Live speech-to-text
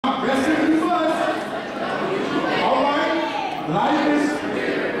Life is,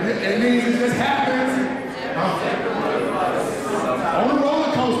 it means it just happens. On the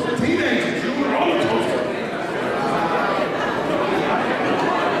roller coaster, teenagers, you're on the roller coaster.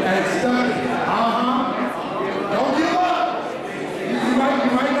 And stuff, don't give up. You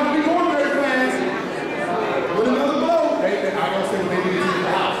might not be going very fast. With another blow, I don't say maybe it's in the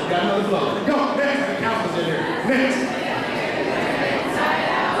house. You got another blow. Go, next, the counselor's in there. Next.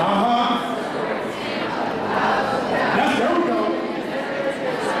 That's, there we go.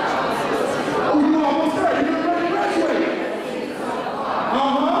 Oh, you're almost there. You're ready to graduate.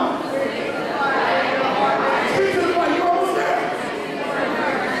 Speak to the mic. You're almost there.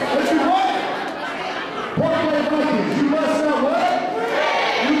 But you what? Portland Vikings. You must not what?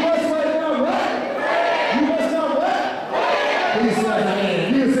 You must not what? You must not what? Please say that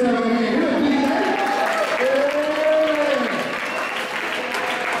hand. You say that hand. You're a DJ. Yeah.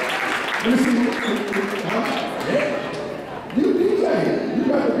 Let me see. Yeah. You DJ. You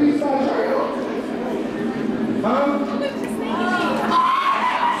got the B-side shirt on.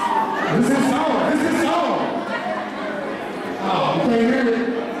 This is song. This is song. Oh, you can't hear it.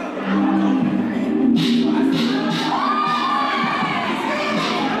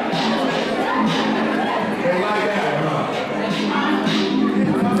 They like that, huh?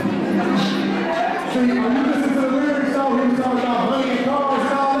 See, when you listen to the lyrics, though, he was talking about money and cars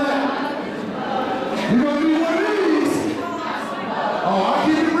and all that. You're going to be one of these. Oh, I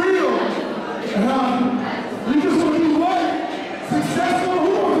keep it real. You just want to be what? Successful? Who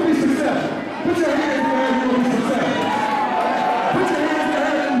wants to be successful? Put your hands in the air if you want to be successful. Put your hands in the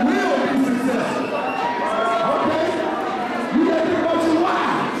air if you will be successful. Okay? You got to think about your why.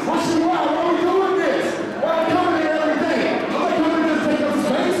 What's your why? Why are we doing this? Why am I coming here every day? I'm not coming here to take up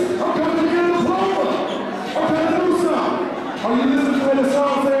space. I'm coming to get a diploma. I'm coming to do something. Are you listening to what the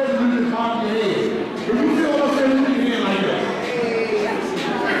song says? You just nod your head. If you feel what I'm saying, you can hand like that.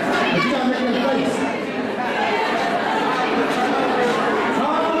 But you got to make that face.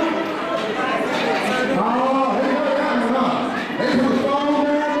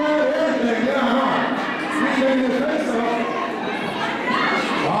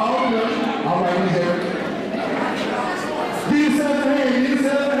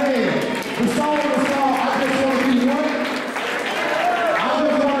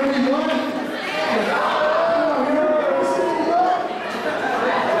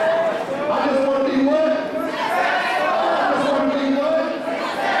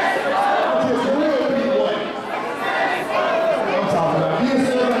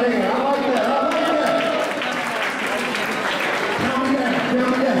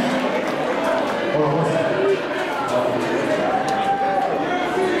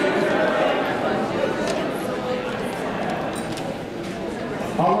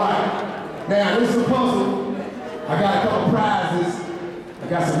 All right, now this is a puzzle. I got a couple prizes. I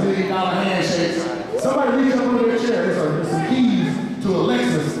got some $1 million handshakes. Somebody reach up under their chair. There's some keys to a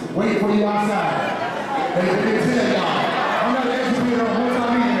Lexus waiting for you outside. They can tell y'all. I'm not an educator on what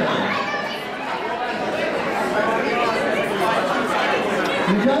time either.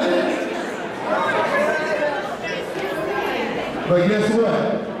 You got it? But guess what?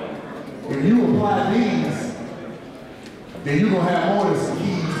 If you apply these, then you're going to have more than some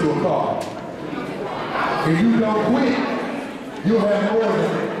keys to a car. If you don't quit, you'll have more than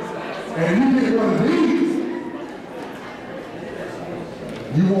it. And if you get one of these,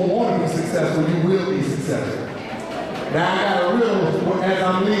 you won't want to be successful, you will be successful. Now I got a riddle as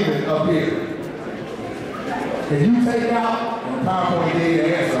I'm leaving up here. If you take out, and the PowerPoint gave the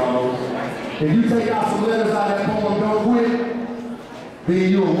answer all those, if you take out some letters out of that poem, don't quit, then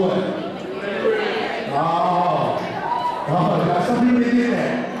you're what? Now some people didn't get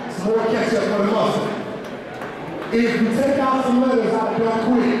that. Some more catch up for the muscle. If you take out some letters out of don't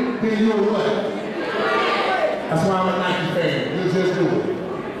quit, then you're what? That's why I'm a Nike fan. You'll just do it.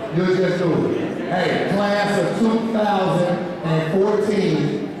 You'll just do it. Hey, class of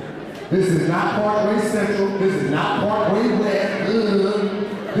 2014. This is not Parkway Central. This is not Parkway West.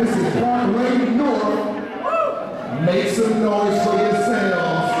 This is Parkway North. Make some noise for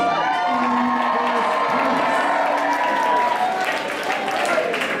yourselves.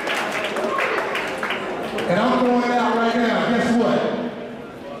 And I'm going out right now. Guess what?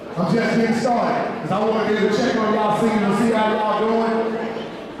 I'm just getting started. Because I want to be able to check on y'all singing and see how y'all doing.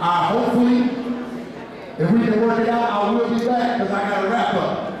 Hopefully, if we can work it out, I will be back because I got to wrap up.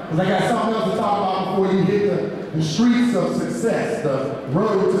 Because I got something else to talk about before you hit the streets of success, the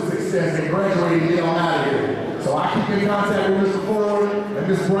road to success, and graduate and get on out of here. So I keep in contact with Mr. Ford and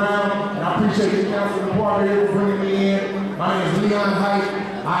Ms. Brown, and I appreciate the council department here for bringing me in. My name is Leon Hite.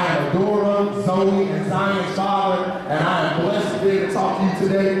 I am Adora, Zoe, and Zion's father, and I am blessed to be able to talk to you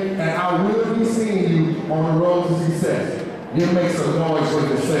today, and I will be seeing you on the road to success. You make some noise for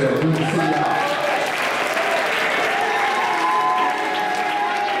yourself. Good to see y'all.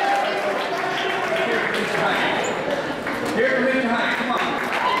 Here, Mr. Hite.